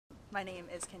My name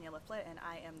is Lipplett, and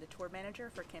I am the tour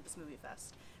manager for Campus Movie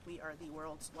Fest. We are the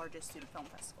world's largest student film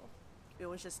festival. It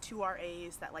was just two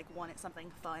RAs that wanted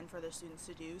something fun for their students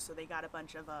to do, so they got a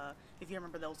bunch of, if you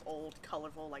remember those old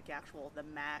colorful, the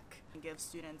MAC, and give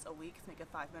students a week to make a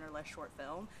 5-minute or less short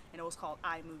film, and it was called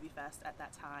iMovie Fest at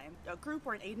that time. A group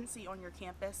or an agency on your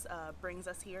campus brings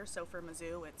us here, so for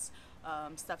Mizzou, it's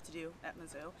stuff to do at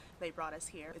Mizzou. They brought us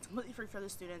here. It's completely free for the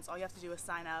students. All you have to do is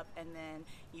sign up, and then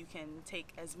you can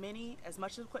take as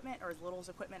much equipment or as little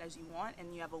equipment as you want,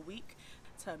 and you have a week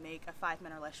to make a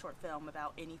 5-minute or less short film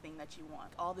about anything that you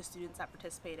want. All the students that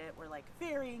participated were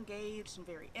very engaged and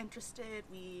very interested.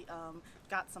 We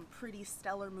got some pretty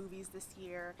stellar movies this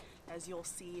year, as you'll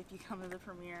see if you come to the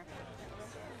premiere.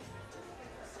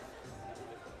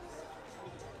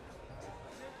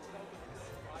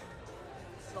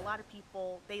 A lot of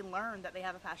people, they learn that they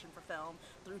have a passion for film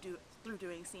through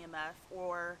doing CMF,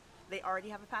 or they already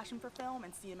have a passion for film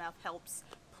and CMF helps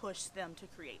push them to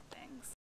create things.